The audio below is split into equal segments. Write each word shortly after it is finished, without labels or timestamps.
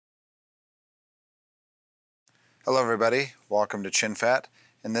Hello everybody, welcome to ChinFat.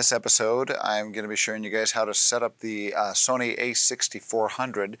 In this episode I'm going to be showing you guys how to set up the Sony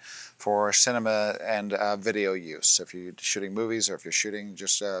a6400 for cinema and video use. So if you're shooting movies or if you're shooting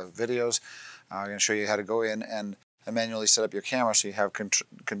just videos, I'm going to show you how to go in and manually set up your camera so you have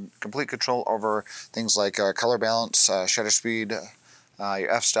complete control over things like color balance, shutter speed,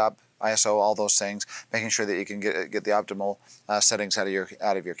 your f-stop, ISO, all those things, making sure that you can get the optimal settings out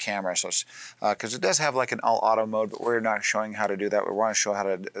of your camera. So, because it does have like an all auto mode, but we're not showing how to do that. We want to show how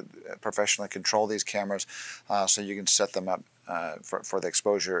to professionally control these cameras, so you can set them up for the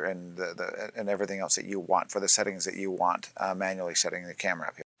exposure and and everything else that you want, for the settings that you want, manually setting the camera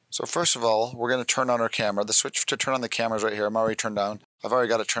up here. So first of all, we're going to turn on our camera. The switch to turn on the camera is right here. I'm already turned on. I've already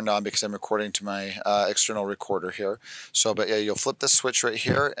got it turned on because I'm recording to my external recorder here. So, but yeah, you'll flip the switch right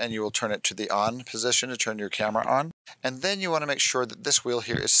here and you will turn it to the on position to turn your camera on. And then you want to make sure that this wheel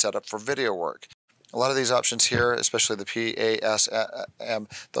here is set up for video work. A lot of these options here, especially the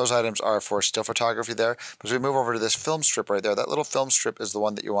PASM, those items are for still photography there. But as we move over to this film strip right there, that little film strip is the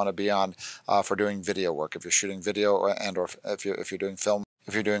one that you want to be on for doing video work. If you're shooting video or if you're doing film.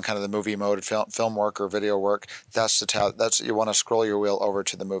 If you're doing kind of the movie mode, film work or video work, that's the tab. You want to scroll your wheel over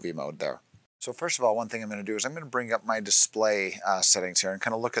to the movie mode there. So first of all, one thing I'm going to do is I'm going to bring up my display settings here and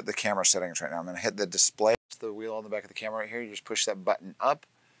kind of look at the camera settings right now. I'm going to hit the display. It's the wheel on the back of the camera right here. You just push that button up,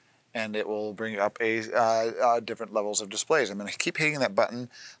 and it will bring up different levels of displays. I'm going to keep hitting that button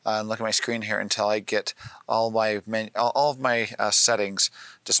and look at my screen here until I get all of my settings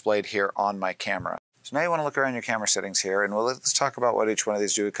displayed here on my camera. So now you want to look around your camera settings here, and let's talk about what each one of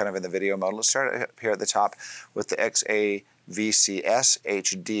these do kind of in the video mode. Let's start up here at the top with the a6400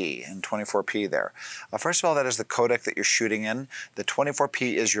 HD and 24p there. First of all, that is the codec that you're shooting in. The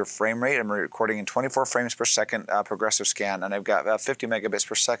 24p is your frame rate. I'm recording in 24 frames per second progressive scan, and I've got 50 megabits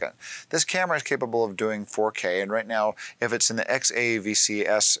per second. This camera is capable of doing 4K, and right now, if it's in the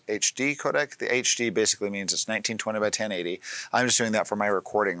a6400 HD codec, the HD basically means it's 1920 by 1080. I'm just doing that for my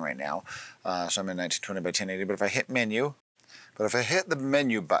recording right now, so I'm in 1920 by 1080. But if I hit the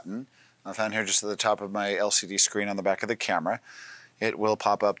menu button, I found here just at the top of my LCD screen on the back of the camera, it will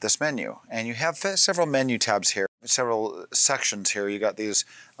pop up this menu. And you have several menu tabs here, several sections here. You got these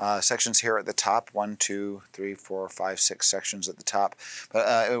sections here at the top, 1, 2, 3, 4, 5, 6 sections at the top.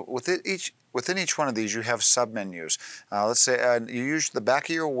 But within each one of these, you have submenus. Let's say you use the back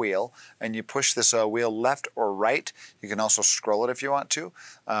of your wheel and you push this wheel left or right. You can also scroll it if you want to,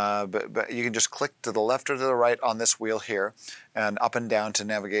 but you can just click to the left or to the right on this wheel here and up and down to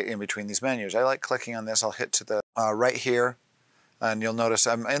navigate in between these menus. I like clicking on this. I'll hit to the right here. And you'll notice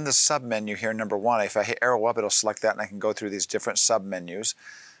I'm in the sub-menu here, number 1. If I hit arrow up, it'll select that, and I can go through these different sub-menus.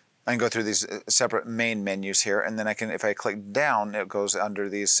 I can go through these separate main menus here, and then if I click down, it goes under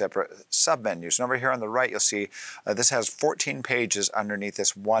these separate sub-menus. And over here on the right, you'll see this has 14 pages underneath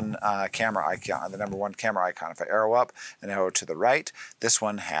this one camera icon, the number 1 camera icon. If I arrow up and arrow to the right, this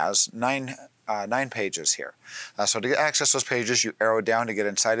one has 9 pages here. So to access those pages, you arrow down to get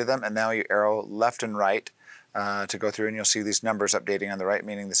inside of them, and now you arrow left and right to go through, and you'll see these numbers updating on the right,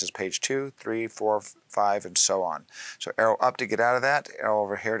 meaning this is page 2, 3, 4, 5, and so on. So arrow up to get out of that, arrow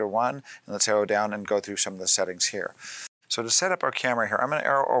over here to 1, and let's arrow down and go through some of the settings here. So to set up our camera here, I'm going to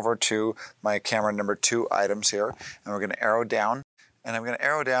arrow over to my camera number 2 items here, and we're going to arrow down, and I'm going to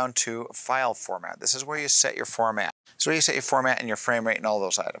arrow down to file format. This is where you set your format. So where you set your format and your frame rate and all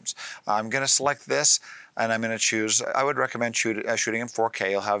those items. I'm going to select this, and I'm going to choose, I would recommend shooting in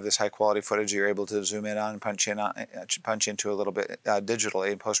 4K. You'll have this high quality footage you're able to zoom in on and punch into a little bit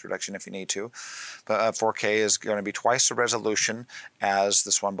digitally in post-production if you need to. But 4K is going to be twice the resolution as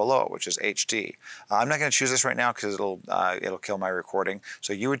this one below, which is HD. I'm not going to choose this right now because it'll kill my recording.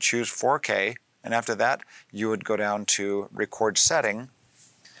 So you would choose 4K, and after that, you would go down to record setting,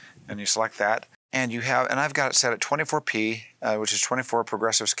 and you select that. And I've got it set at 24p, which is 24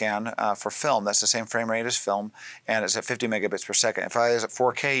 progressive scan for film. That's the same frame rate as film, and it's at 50 megabits per second. If I was at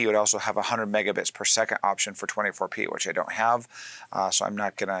 4K, you would also have a 100 megabits per second option for 24p, which I don't have, so I'm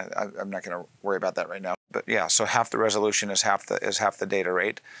not gonna worry about that right now. But yeah, so half the resolution is half the data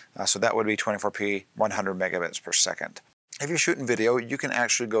rate, so that would be 24p, 100 megabits per second. If you're shooting video, you can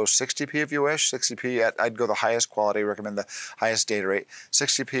actually go 60p if you wish. 60p, I'd go the highest quality, recommend the highest data rate.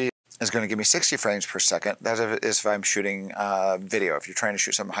 60p is going to give me 60 frames per second. That is if I'm shooting video. If you're trying to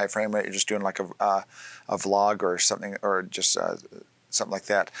shoot some high frame rate, you're just doing like a vlog or something, or just something like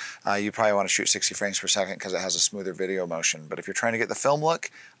that, you probably want to shoot 60 frames per second because it has a smoother video motion. But if you're trying to get the film look,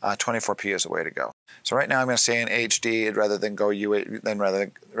 24p is the way to go. So right now I'm going to stay in HD rather than going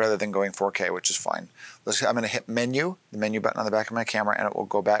 4K, which is fine. I'm going to hit menu, the menu button on the back of my camera, and it will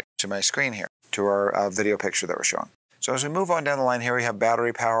go back to my screen here. video picture that we're showing. So as we move on down the line here, we have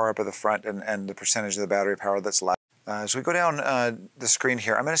battery power up at the front and the percentage of the battery power that's left. As we go down the screen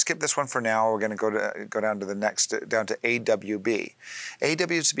here, I'm going to skip this one for now. We're going to go down to the next, down to AWB.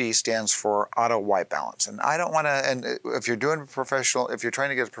 AWB stands for auto white balance, and I don't want to. And if you're doing professional, if you're trying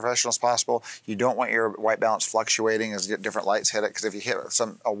to get as professional as possible, you don't want your white balance fluctuating as different lights hit it, because if you hit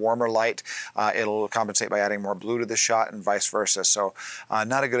a warmer light, it'll compensate by adding more blue to the shot, and vice versa. So,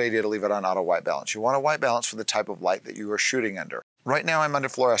 not a good idea to leave it on auto white balance. You want a white balance for the type of light that you are shooting under. Right now I'm under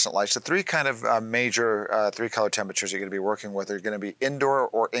fluorescent lights. The three kind of major three color temperatures you're going to be working with are going to be indoor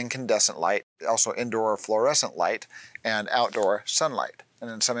or incandescent light, also indoor fluorescent light, and outdoor sunlight.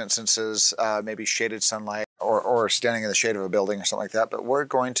 And in some instances, maybe shaded sunlight or standing in the shade of a building or something like that. But we're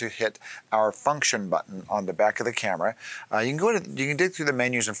going to hit our function button on the back of the camera. You can dig through the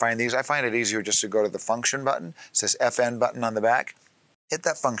menus and find these. I find it easier just to go to the function button. It says FN button on the back. Hit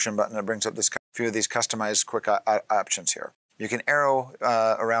that function button. It brings up this few of these customized quick options here. You can arrow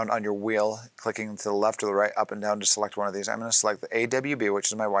around on your wheel, clicking to the left or the right, up and down to select one of these. I'm going to select the AWB,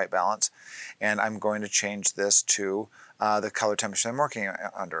 which is my white balance, and I'm going to change this to the color temperature I'm working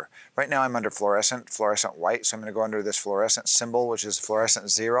under. Right now I'm under fluorescent white, so I'm going to go under this fluorescent symbol, which is fluorescent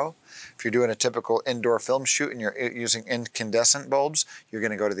 0. If you're doing a typical indoor film shoot and you're using incandescent bulbs, you're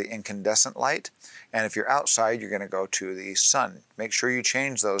going to go to the incandescent light. And if you're outside, you're going to go to the sun. Make sure you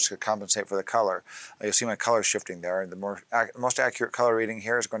change those to compensate for the color. You'll see my color shifting there. And the most accurate color reading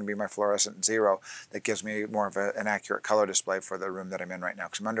here is going to be my fluorescent 0. That gives me more of an accurate color display for the room that I'm in right now,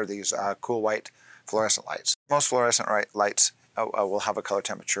 because I'm under these cool white fluorescent lights. Most fluorescent lights will have a color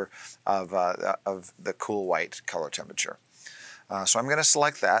temperature of the cool white color temperature. So I'm going to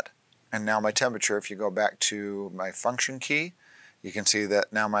select that, and now my temperature, if you go back to my function key, you can see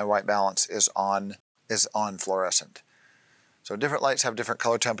that now my white balance is on fluorescent. So different lights have different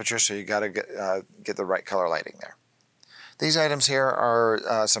color temperatures, so you got to get the right color lighting there. These items here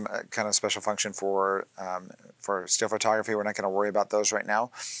are some kind of special function for still photography. We're not going to worry about those right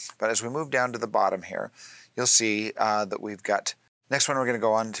now. But as we move down to the bottom here, you'll see that we've got, next one we're going to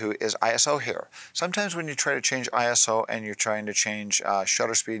go on to is ISO here. Sometimes when you try to change ISO and you're trying to change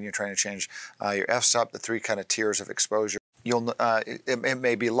shutter speed and you're trying to change your f-stop, the three kind of tiers of exposure, it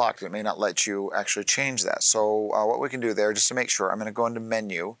may be locked. It may not let you actually change that. So what we can do there, just to make sure, I'm going to go into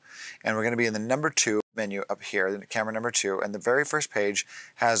menu, and we're going to be in the number 2 menu up here, the camera number 2, and the very first page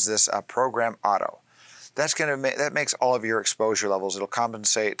has this program auto. That makes all of your exposure levels. It'll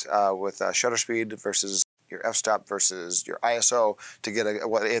compensate with shutter speed versus your f-stop versus your ISO to get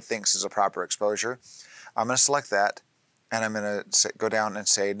what it thinks is a proper exposure. I'm going to select that, and I'm going to go down and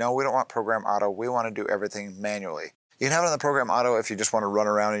say, no, we don't want program auto. We want to do everything manually. You can have it on the program auto if you just want to run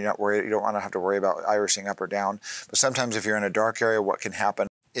around and you don't want to have to worry about irising up or down. But sometimes if you're in a dark area, what can happen,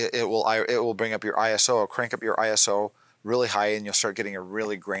 it will bring up your ISO, or crank up your ISO really high, and you'll start getting a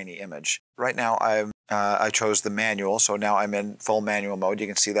really grainy image. Right now I chose the manual, so now I'm in full manual mode. You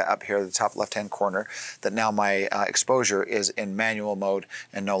can see that up here at the top left-hand corner, that now my exposure is in manual mode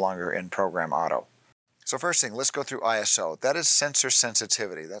and no longer in program auto. So first thing, let's go through ISO. That is sensor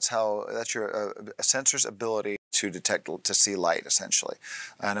sensitivity. That's your sensor's ability to see light, essentially.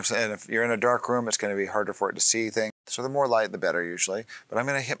 And if you're in a dark room, it's going to be harder for it to see things. So the more light, the better usually. But I'm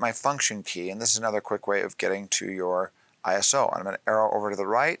going to hit my function key, and this is another quick way of getting to your ISO. I'm going to arrow over to the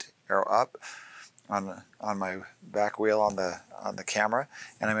right, arrow up on my back wheel on the camera,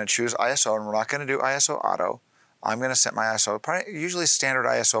 and I'm going to choose ISO. And we're not going to do ISO auto. I'm going to set my ISO, usually standard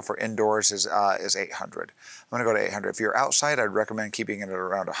ISO for indoors is 800. I'm going to go to 800. If you're outside, I'd recommend keeping it at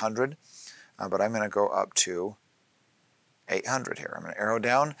around 100, but I'm going to go up to 800 here. I'm going to arrow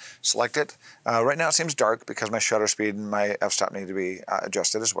down, select it. Right now it seems dark because my shutter speed and my f-stop need to be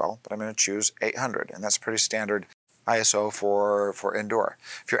adjusted as well, but I'm going to choose 800, and that's pretty standard ISO for indoor.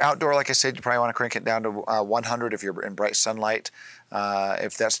 If you're outdoor, like I said, you probably want to crank it down to 100 if you're in bright sunlight.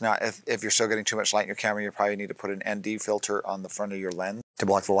 If you're still getting too much light in your camera, you probably need to put an ND filter on the front of your lens to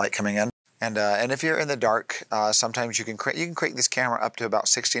block the light coming in. And if you're in the dark, sometimes you can crank this camera up to about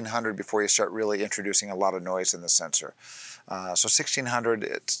 1600 before you start really introducing a lot of noise in the sensor. So 1600,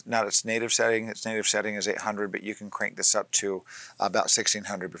 it's not its native setting. Its native setting is 800, but you can crank this up to about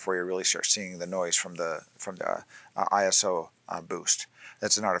 1600 before you really start seeing the noise from the ISO boost.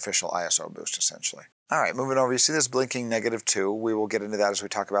 That's an artificial ISO boost, essentially. All right, moving over, you see this blinking -2. We will get into that as we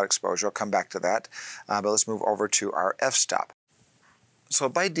talk about exposure. I'll come back to that, but let's move over to our f-stop. So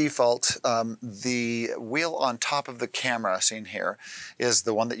by default, the wheel on top of the camera seen here is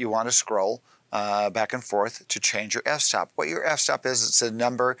the one that you want to scroll. back and forth to change your f-stop. What your f-stop is, it's a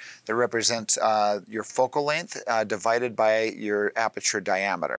number that represents your focal length divided by your aperture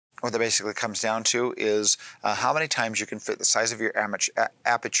diameter. What that basically comes down to is how many times you can fit the size of your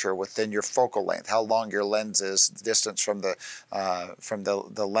aperture within your focal length, how long your lens is, the distance from the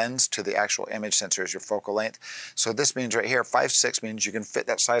lens to the actual image sensor is your focal length. So this means right here, 5.6 means you can fit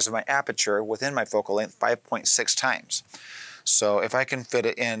that size of my aperture within my focal length 5.6 times. So if I can fit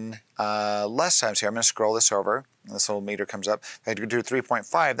it in less times here, I'm going to scroll this over, and this little meter comes up. If I do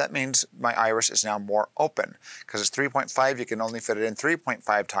 3.5, that means my iris is now more open. Because it's 3.5, you can only fit it in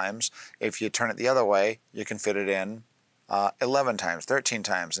 3.5 times. If you turn it the other way, you can fit it in 11 times, 13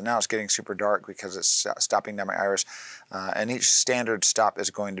 times, and now it's getting super dark because it's stopping down my iris. And each standard stop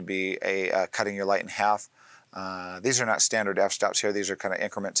is going to be cutting your light in half. These are not standard f-stops here, these are kind of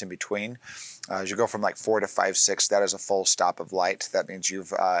increments in between. As you go from like 4 to 5, 6, that is a full stop of light. That means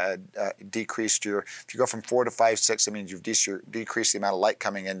you've decreased if you go from 4 to 5, 6, it means you've decreased the amount of light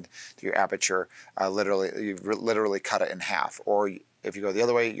coming into your aperture. You've literally cut it in half. Or if you go the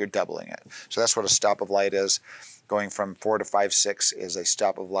other way, you're doubling it. So that's what a stop of light is. Going from 4 to 5, 6 is a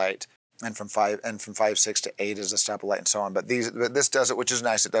stop of light. And from 5, 6 to 8 is a stop of light, and so on. But this does it, which is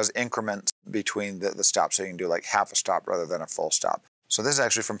nice. It does increments between the stops, so you can do like half a stop rather than a full stop. So this is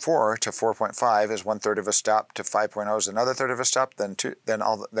actually from 4 to 4.5 is 1/3 of a stop, to 5.0 is another third of a stop, then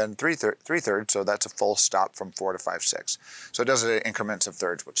 3/3, so that's a full stop from 4 to 5, 6. So it does it in increments of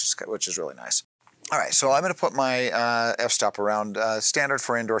thirds, which is really nice. All right, so I'm going to put my f-stop around standard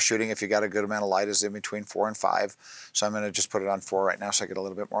for indoor shooting if you got a good amount of light is in between 4 and 5. So I'm going to just put it on 4 right now so I get a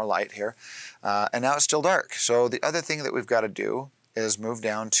little bit more light here. And now it's still dark. So the other thing that we've got to do is move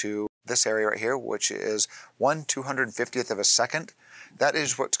down to this area right here, which is 1/250th of a second. That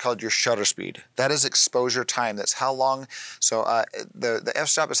is what's called your shutter speed. That is exposure time. That's how long. So the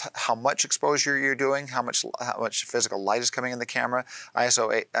f-stop is how much exposure you're doing, how much physical light is coming in the camera.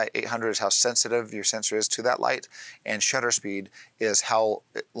 ISO 800 is how sensitive your sensor is to that light, and shutter speed is how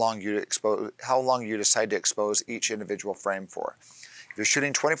long you decide to expose each individual frame for. If you're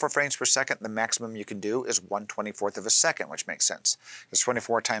shooting 24 frames per second, the maximum you can do is 1/24th of a second, which makes sense. Because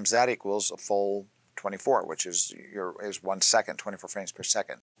 24 times that equals a full 24, which is 1 second, 24 frames per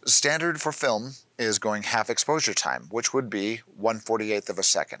second. Standard for film is going half exposure time, which would be 1/48th of a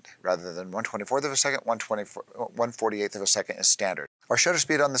second. Rather than 1/24th of a second, 1/48th of a second is standard. Our shutter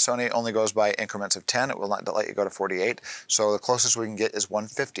speed on the Sony only goes by increments of 10. It will not let you go to 48. So the closest we can get is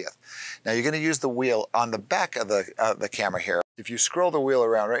 1/50th. Now you're going to use the wheel on the back of the camera here. If you scroll the wheel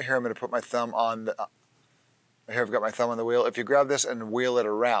around, right here I'm going to put my thumb on the... Here I've got my thumb on the wheel. If you grab this and wheel it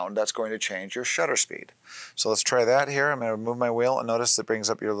around, that's going to change your shutter speed. So let's try that here. I'm going to move my wheel and notice it brings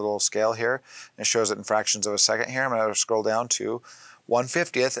up your little scale here and shows it in fractions of a second here. I'm going to scroll down to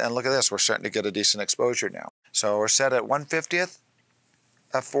 1/50th and look at this. We're starting to get a decent exposure now. So we're set at 1/50th,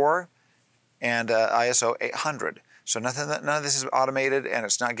 f4, and ISO 800. So none of this is automated, and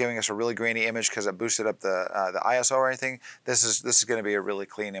it's not giving us a really grainy image because it boosted up the ISO or anything. This is going to be a really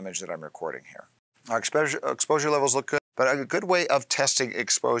clean image that I'm recording here. Our exposure levels look good, but a good way of testing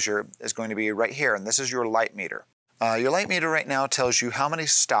exposure is going to be right here, and this is your light meter. Your light meter right now tells you how many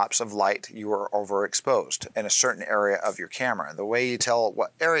stops of light you are overexposed in a certain area of your camera. The way you tell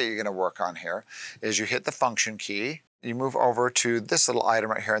what area you're going to work on here is you hit the function key, you move over to this little item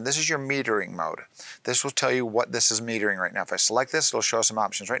right here, and this is your metering mode. This will tell you what this is metering right now. If I select this, it'll show some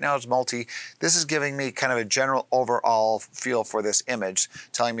options. Right now it's multi. This is giving me kind of a general overall feel for this image,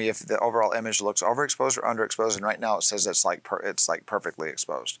 telling me if the overall image looks overexposed or underexposed, and right now it says it's like perfectly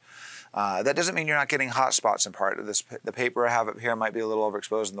exposed. That doesn't mean you're not getting hot spots in part of this. The paper I have up here might be a little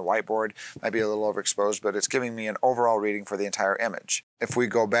overexposed, and the whiteboard might be a little overexposed, but it's giving me an overall reading for the entire image. If we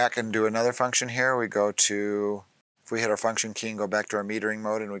go back and do another function here, we go to... If we hit our function key and go back to our metering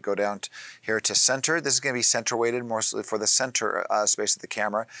mode and we go down here to center, this is going to be center weighted mostly for the center space of the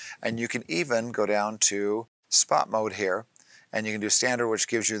camera. And you can even go down to spot mode here, and you can do standard, which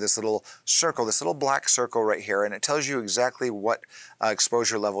gives you this little circle, this little black circle right here, and it tells you exactly what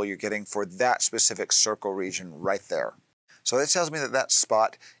exposure level you're getting for that specific circle region right there. So it tells me that that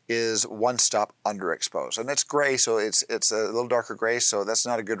spot is 1 stop underexposed, and it's gray, so it's a little darker gray, so that's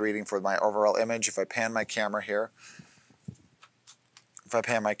not a good reading for my overall image. If I pan my camera here,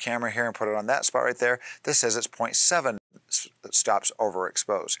 and put it on that spot right there, this says it's 0.7 stops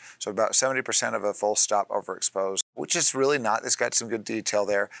overexposed. So about 70% of a full stop overexposed, which is really not. It's got some good detail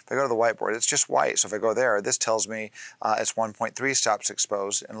there. If I go to the whiteboard, it's just white. So if I go there, this tells me it's 1.3 stops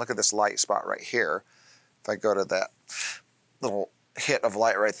exposed. And look at this light spot right here. If I go to that little hit of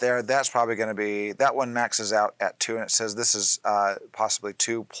light right there. That's probably going to be, that one maxes out at 2, and it says this is possibly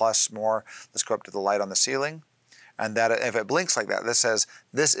 2 plus more. Let's go up to the light on the ceiling. And that if it blinks like that, this says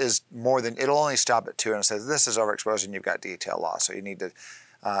this is more than, it'll only stop at 2, and it says this is overexposed and you've got detail loss. So you need to,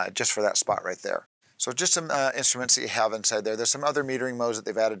 just for that spot right there. So just some instruments that you have inside there. There's some other metering modes that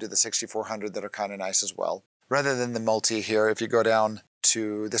they've added to the 6400 that are kind of nice as well. Rather than the multi here, if you go down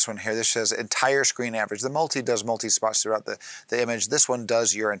to this one here, this says entire screen average. The multi does multi-spots throughout the image. This one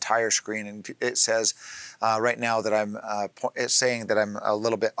does your entire screen, and it says right now that it's saying that I'm a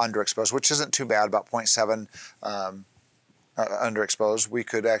little bit underexposed, which isn't too bad, about 0.7 underexposed. We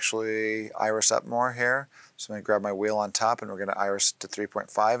could actually iris up more here. So I'm going to grab my wheel on top, and we're going to iris to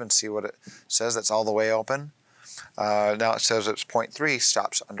 3.5 and see what it says. That's all the way open. Now it says it's 0.3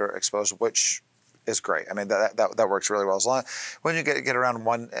 stops underexposed, which is great. I mean, that works really well. As long when you get around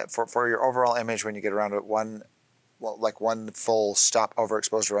one for your overall image, when you get around one, well, like one full stop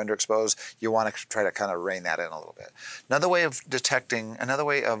overexposed or underexposed, you want to try to kind of rein that in a little bit. Another way of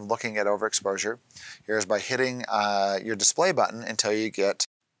looking at overexposure here is by hitting your display button until you get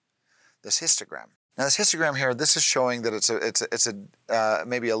this histogram. Now this histogram here, this is showing that it's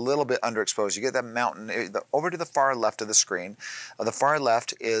maybe a little bit underexposed. You get that mountain over to the far left of the screen. The far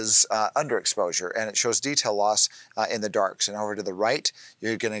left is underexposure, and it shows detail loss in the darks. And over to the right,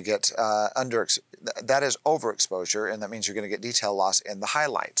 you're going to get that is overexposure, and that means you're going to get detail loss in the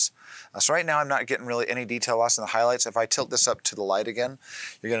highlights. So right now I'm not getting really any detail loss in the highlights. If I tilt this up to the light again,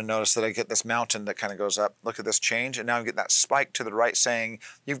 you're going to notice that I get this mountain that kind of goes up. Look at this change, and now I'm getting that spike to the right saying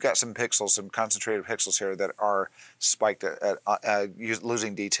you've got some pixels, some concentrated pixels here that are spiked at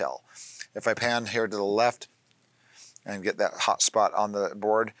losing detail. If I pan here to the left and get that hot spot on the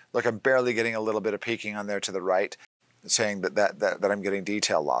board, look, I'm barely getting a little bit of peaking on there to the right, saying that I'm getting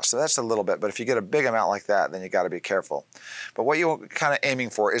detail loss. So that's a little bit, but if you get a big amount like that, then you got to be careful. But what you're kind of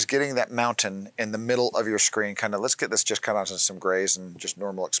aiming for is getting that mountain in the middle of your screen. Kind of, let's get this just kind of onto some grays and just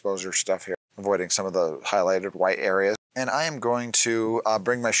normal exposure stuff here, avoiding some of the highlighted white areas. And I am going to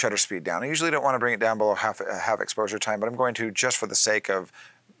bring my shutter speed down. I usually don't want to bring it down below half exposure time, but I'm going to just for the sake of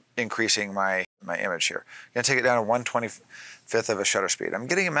increasing my image here. I'm going to take it down to 1/25th of a shutter speed. I'm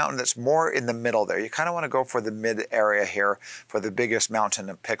getting a mountain that's more in the middle there. You kind of want to go for the mid area here for the biggest mountain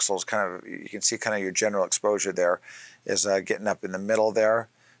of pixels. Kind of, you can see kind of your general exposure there is getting up in the middle there.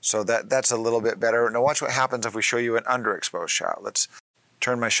 So that's a little bit better. Now watch what happens if we show you an underexposed shot. Let's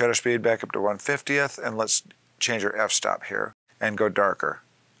turn my shutter speed back up to 1/50th, and let's change our f-stop here and go darker.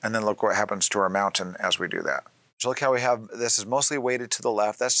 And then look what happens to our mountain as we do that. So look how we have, this is mostly weighted to the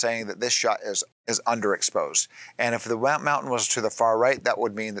left. That's saying that this shot is underexposed. And if the mountain was to the far right, that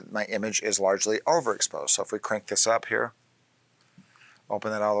would mean that my image is largely overexposed. So if we crank this up here, open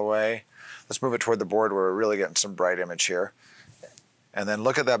that all the way, let's move it toward the board where we're really getting some bright image here. And then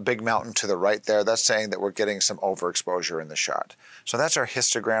look at that big mountain to the right there. That's saying that we're getting some overexposure in the shot. So that's our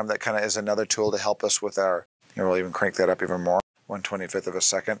histogram. That kind of is another tool to help us with our, we'll even crank that up even more, 1/25th of a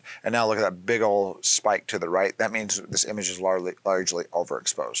second. And now look at that big old spike to the right. That means this image is largely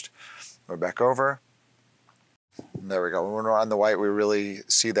overexposed. Go back over. There we go. When we're on the white, we really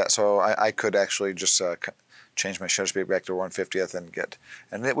see that. So I could actually just change my shutter speed back to 1/50th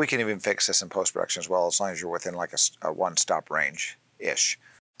and we can even fix this in post-production as well, as long as you're within like a one-stop range-ish.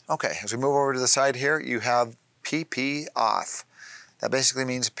 Okay, as we move over to the side here, you have PP off. That basically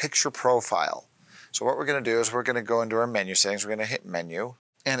means picture profile. So what we're going to do is we're going to go into our menu settings. We're going to hit menu.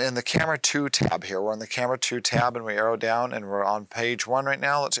 And in the camera 2 tab here, we're on the camera 2 tab and we arrow down and we're on page 1 right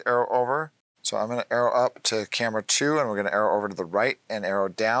now. Let's arrow over. So I'm going to arrow up to camera 2 and we're going to arrow over to the right and arrow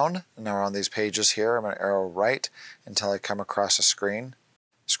down. And now we're on these pages here. I'm going to arrow right until I come across a screen.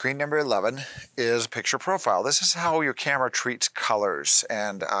 Screen number 11 is picture profile. This is how your camera treats colors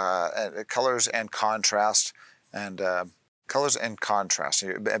and contrast and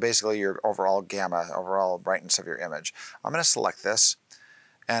basically your overall gamma, overall brightness of your image. I'm going to select this,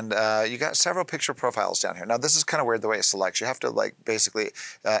 and you got several picture profiles down here. Now this is kind of weird the way it selects. You have to basically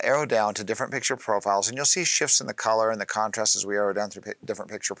arrow down to different picture profiles, and you'll see shifts in the color and the contrast as we arrow down through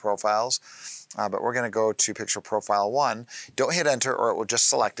different picture profiles. But we're going to go to picture profile 1. Don't hit enter or it will just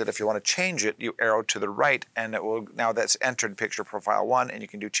select it. If you want to change it, you arrow to the right and it will, now that's entered picture profile 1 and you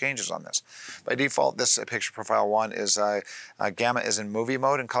can do changes on this. By default, this picture profile 1 is gamma is in movie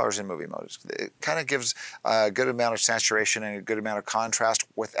mode and color is in movie mode. It kind of gives a good amount of saturation and a good amount of contrast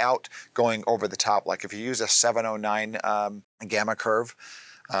without going over the top. Like if you use a 709 gamma curve,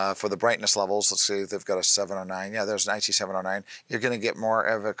 For the brightness levels, let's see, they've got a 709. Yeah, there's an IT709. You're going to get more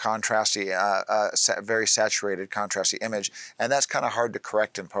of a contrasty, very saturated contrasty image, and that's kind of hard to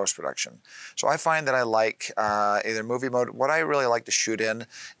correct in post-production. So I find that I like either movie mode. What I really like to shoot in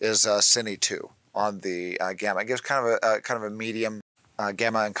is Cine 2 on the gamma. It gives kind of a medium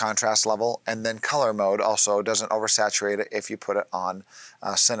gamma and contrast level, and then color mode also doesn't oversaturate it if you put it on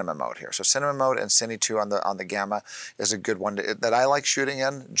cinema mode here. So cinema mode and Cine 2 on the gamma is a good one that I like shooting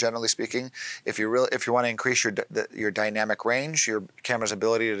in, generally speaking. If you want to increase your dynamic range, your camera's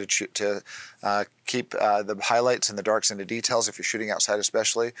ability to keep the highlights and the darks into details, if you're shooting outside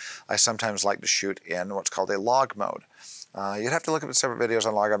especially, I sometimes like to shoot in what's called a log mode. You'd have to look at separate videos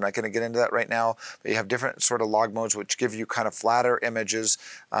on log. I'm not going to get into that right now, but you have different sort of log modes which give you kind of flatter images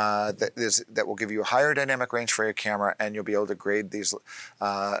that will give you a higher dynamic range for your camera, and you'll be able to grade these,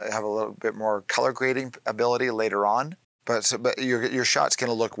 have a little bit more color grading ability later on. But your shot's going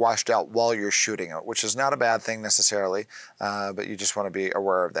to look washed out while you're shooting it, which is not a bad thing necessarily, but you just want to be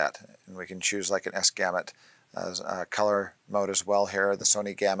aware of that. And we can choose like an S-gamut color mode as well here, the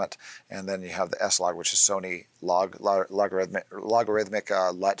Sony gamut, and then you have the S-log, which is Sony logarithmic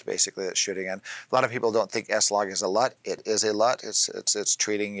LUT, basically, that's shooting in. A lot of people don't think S-log is a LUT. It is a LUT. It's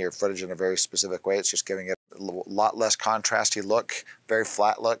treating your footage in a very specific way. It's just giving it a lot less contrasty look, very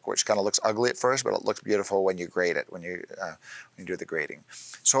flat look, which kind of looks ugly at first, but it looks beautiful when you grade it, when you do the grading.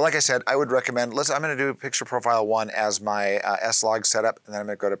 So like I said, I would recommend, I'm going to do picture profile 1 as my S-log setup, and then I'm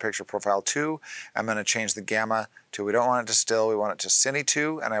going to go to picture profile 2. I'm going to change the gamma to, we don't want it to still, we want it to Cine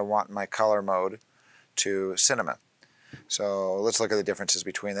 2, and I want my color mode to cinema. So let's look at the differences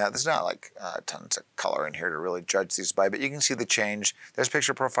between that. There's not like tons of color in here to really judge these by, but you can see the change. There's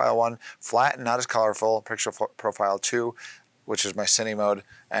picture profile 1, flat and not as colorful. Picture profile 2, which is my Cine mode,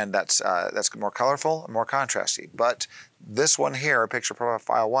 and that's more colorful and more contrasty. But this one here, picture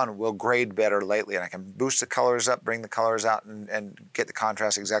profile 1, will grade better lately, and I can boost the colors up, bring the colors out, and get the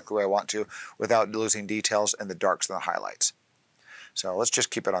contrast exactly where I want to without losing details and the darks and the highlights. So let's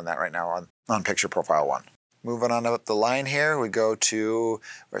just keep it on that right now on picture profile 1. Moving on up the line here, we go to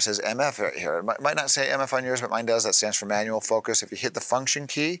where it says MF right here. It might not say MF on yours, but mine does. That stands for manual focus. If you hit the function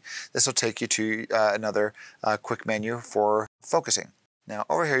key, this will take you to another quick menu for focusing. Now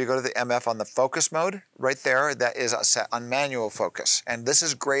over here you go to the MF on the focus mode. Right there, that is set on manual focus. And this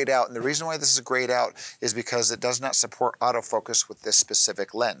is grayed out. And the reason why this is grayed out is because it does not support autofocus with this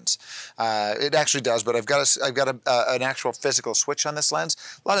specific lens. It actually does, but I've got an actual physical switch on this lens.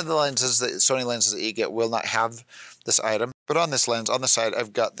 A lot of the lenses, the Sony lenses that you get, will not have this item. But on this lens, on the side,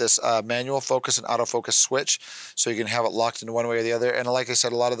 I've got this manual focus and autofocus switch, so you can have it locked into one way or the other. And like I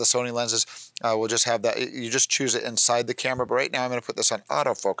said, a lot of the Sony lenses will just have that. You just choose it inside the camera. But right now, I'm going to put this on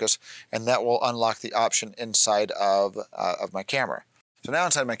autofocus, and that will unlock the option inside of my camera. So now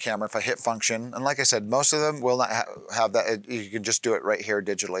inside my camera, if I hit function, and like I said, most of them will not have that. You can just do it right here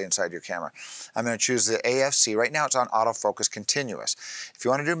digitally inside your camera. I'm going to choose the AFC. Right now, it's on autofocus continuous. If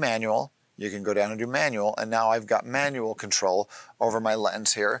you want to do manual, you can go down and do manual, and now I've got manual control over my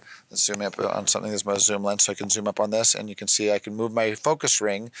lens here. Let's zoom up on something that's my zoom lens, so I can zoom up on this, and you can see I can move my focus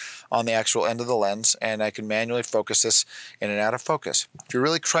ring on the actual end of the lens, and I can manually focus this in and out of focus. If you're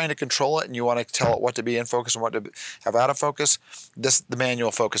really trying to control it and you want to tell it what to be in focus and what to have out of focus, the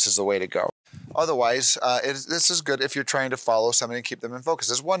manual focus is the way to go. Otherwise, this is good if you're trying to follow somebody and keep them in focus.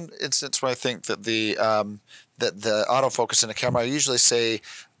 There's one instance where I think that the autofocus in a camera, I usually say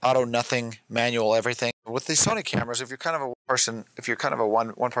auto nothing, manual everything. With these Sony cameras, if you're kind of a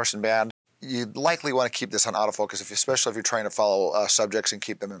one-person band, you'd likely want to keep this on autofocus, especially if you're trying to follow subjects and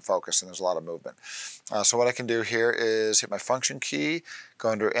keep them in focus, and there's a lot of movement. So what I can do here is hit my function key, go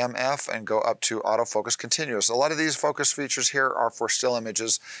under MF, and go up to autofocus continuous. A lot of these focus features here are for still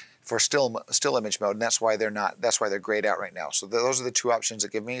images, for still image mode, and that's why they're grayed out right now. So those are the two options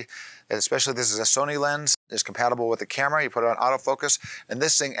that give me, especially this is a Sony lens, is compatible with the camera. You put it on autofocus, and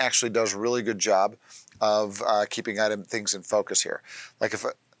this thing actually does a really good job of keeping things in focus here. Like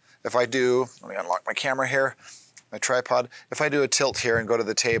if I do, let me unlock my camera here, my tripod. If I do a tilt here and go to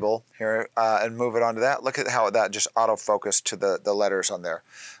the table here and move it onto that, look at how that just autofocused to the letters on there.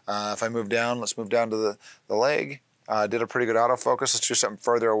 If I move down, let's move down to the leg. Did a pretty good autofocus. Let's do something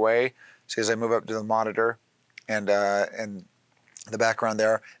further away. See, as I move up to the monitor and the background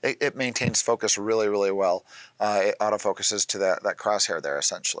there, it maintains focus really, really well. It autofocuses to that crosshair there,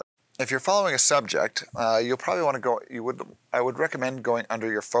 essentially. If you're following a subject, you'll probably want to go, I would recommend going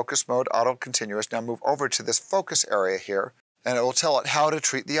under your focus mode, auto continuous. Now move over to this focus area here. And it will tell it how to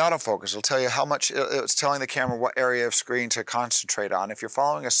treat the autofocus. It'll tell you how much, it's telling the camera what area of screen to concentrate on. If you're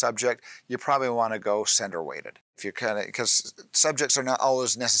following a subject, you probably want to go center weighted. If you're because subjects are not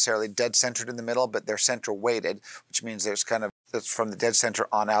always necessarily dead centered in the middle, but they're center weighted, which means there's it's from the dead center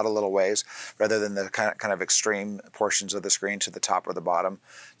on out a little ways, rather than the kind of extreme portions of the screen to the top or the bottom,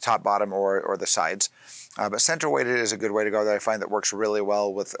 bottom, or the sides. But center weighted is a good way to go that I find that works really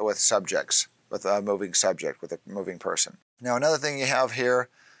well with subjects, with a moving subject, with a moving person. Now another thing you have here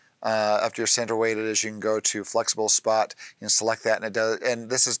after you're center weighted is you can go to flexible spot. You can select that, and it does. And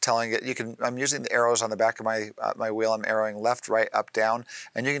this is telling it. I'm using the arrows on the back of my wheel. I'm arrowing left, right, up, down,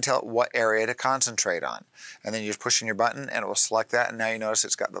 and you can tell it what area to concentrate on. And then you're pushing your button, and it will select that. And now you notice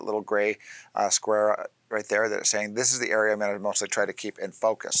it's got that little gray square right there that it's saying this is the area I'm going to mostly try to keep in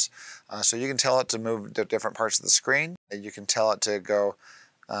focus. So you can tell it to move to different parts of the screen. You can tell it to go.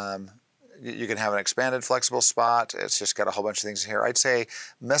 You can have an expanded flexible spot. It's just got a whole bunch of things here. I'd say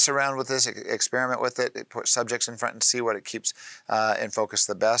mess around with this, experiment with it, put subjects in front and see what it keeps in focus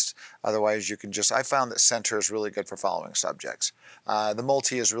the best. Otherwise, you can I found that center is really good for following subjects. The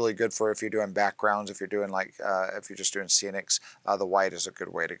multi is really good for if you're doing backgrounds, if you're doing if you're just doing scenics, the wide is a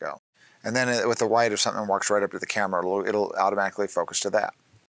good way to go. And then with the wide, if something walks right up to the camera, it'll automatically focus to that.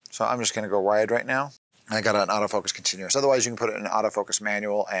 So I'm just going to go wide right now. I got an autofocus continuous. Otherwise, you can put it in autofocus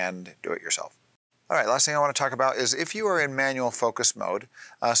manual and do it yourself. All right, last thing I want to talk about is if you are in manual focus mode,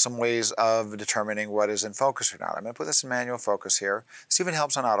 some ways of determining what is in focus or not. I'm going to put this in manual focus here. This even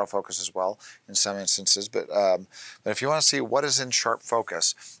helps on autofocus as well in some instances. But if you want to see what is in sharp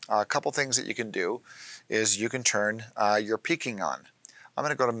focus, a couple things that you can do is you can turn your peaking on. I'm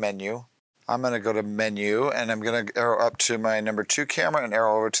going to go to menu. I'm going to go to menu, and I'm going to arrow up to my number 2 camera and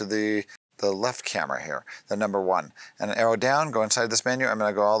arrow over to the left camera here, the number 1. And an arrow down, go inside this menu. I'm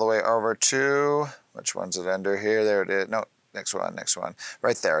going to go all the way over to, which one's it under here? There it is. No, next one.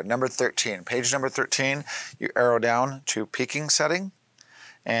 Right there, number 13. Page number 13, you arrow down to peaking setting,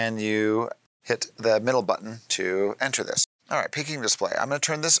 and you hit the middle button to enter this. All right, peaking display. I'm going to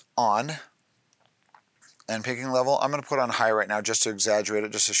turn this on. And peaking level, I'm going to put on high right now just to exaggerate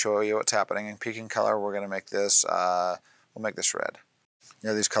it, just to show you what's happening. And peaking color, we're going to make this, we'll make this red. You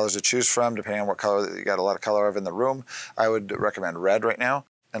know, these colors to choose from, depending on what color, you got a lot of color of in the room. I would recommend red right now.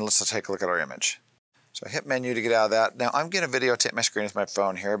 And let's take a look at our image. So hit menu to get out of that. Now I'm going to videotape my screen with my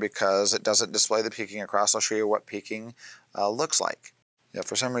phone here because it doesn't display the peaking across. I'll show you what peaking looks like. Yeah,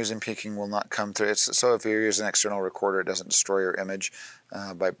 for some reason peaking will not come through. So if you use an external recorder, it doesn't destroy your image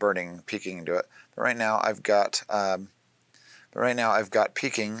by burning peaking into it. But right now I've got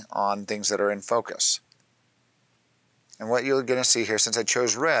peaking on things that are in focus. And what you're going to see here, since I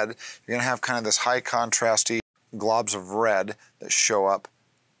chose red, you're going to have kind of this high contrasty globs of red that show up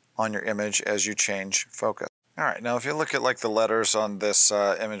on your image as you change focus. All right, now if you look at like the letters on this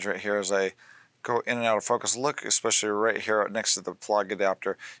image right here as I go in and out of focus, look especially right here next to the plug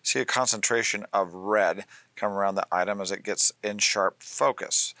adapter, see a concentration of red come around the item as it gets in sharp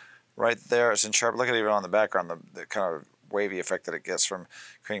focus. Right there, it's in sharp. Look at it even on the background, the kind of wavy effect that it gets from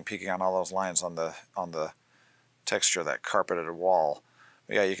creating peaking on all those lines on the texture of that carpeted wall.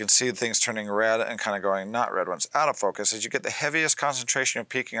 But yeah, you can see things turning red and kind of going not red when it's out of focus. As you get the heaviest concentration of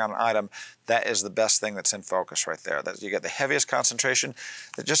peaking on an item, that is the best thing that's in focus right there. That you get the heaviest concentration.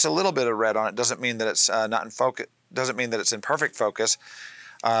 Just a little bit of red on it doesn't mean that it's not in focus. Doesn't mean that it's in perfect focus.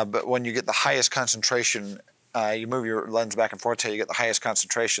 But when you get the highest concentration, you move your lens back and forth till you get the highest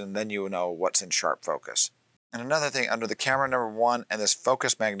concentration, and then you know what's in sharp focus. And another thing, under the camera number 1 and this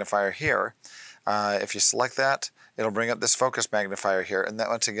focus magnifier here, if you select that, it'll bring up this focus magnifier here, and that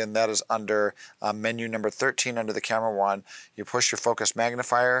once again, that is under menu number 13 under the camera 1. You push your focus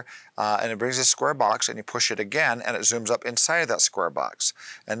magnifier, and it brings a square box, and you push it again, and it zooms up inside of that square box.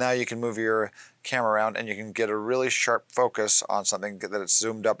 And now you can move your camera around, and you can get a really sharp focus on something that it's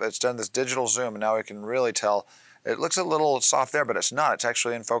zoomed up. It's done this digital zoom, and now we can really tell. It looks a little soft there, but it's not. It's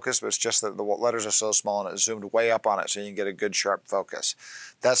actually in focus, but it's just that the letters are so small and it's zoomed way up on it, so you can get a good sharp focus.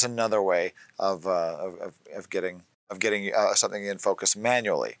 That's another way of getting something in focus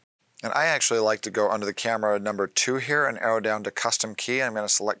manually. And I actually like to go under the camera number 2 here and arrow down to custom key. I'm going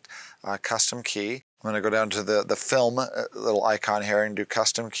to select custom key. I'm going to go down to the film little icon here and do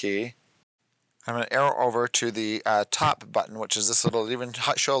custom key. I'm going to arrow over to the top button, which is this little, even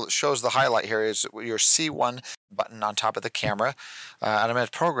shows the highlight here, is your C1 button on top of the camera. And I'm going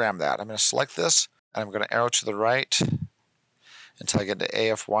to program that. I'm going to select this, and I'm going to arrow to the right until I get to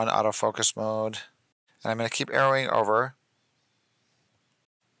AF1 autofocus mode. And I'm going to keep arrowing over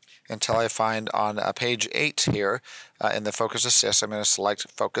until I find on page 8 here in the Focus Assist, I'm going to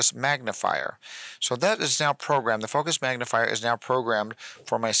select Focus Magnifier. So that is now programmed. The Focus Magnifier is now programmed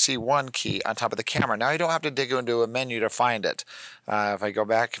for my C1 key on top of the camera. Now you don't have to dig into a menu to find it. If I go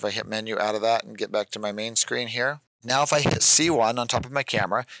back, if I hit menu out of that and get back to my main screen here, now if I hit C1 on top of my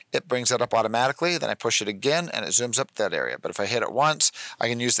camera, it brings it up automatically, then I push it again and it zooms up that area. But if I hit it once, I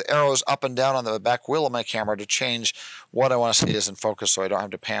can use the arrows up and down on the back wheel of my camera to change what I want to see is in focus so I don't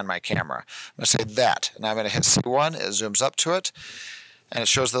have to pan my camera. I'm going to say that, and I'm going to hit C1, it zooms up to it, and it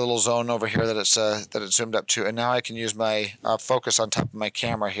shows the little zone over here that it's zoomed up to. And now I can use my focus on top of my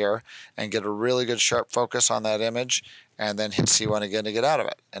camera here and get a really good sharp focus on that image, and then hit C1 again to get out of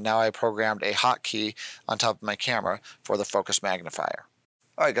it. And now I programmed a hotkey on top of my camera for the focus magnifier.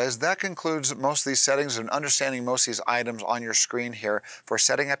 Alright guys, that concludes most of these settings and understanding most of these items on your screen here for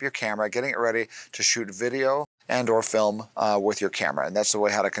setting up your camera, getting it ready to shoot video and or film with your camera. And that's the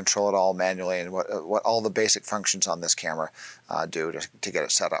way how to control it all manually and what all the basic functions on this camera do to get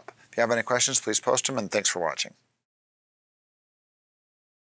it set up. If you have any questions, please post them, and thanks for watching.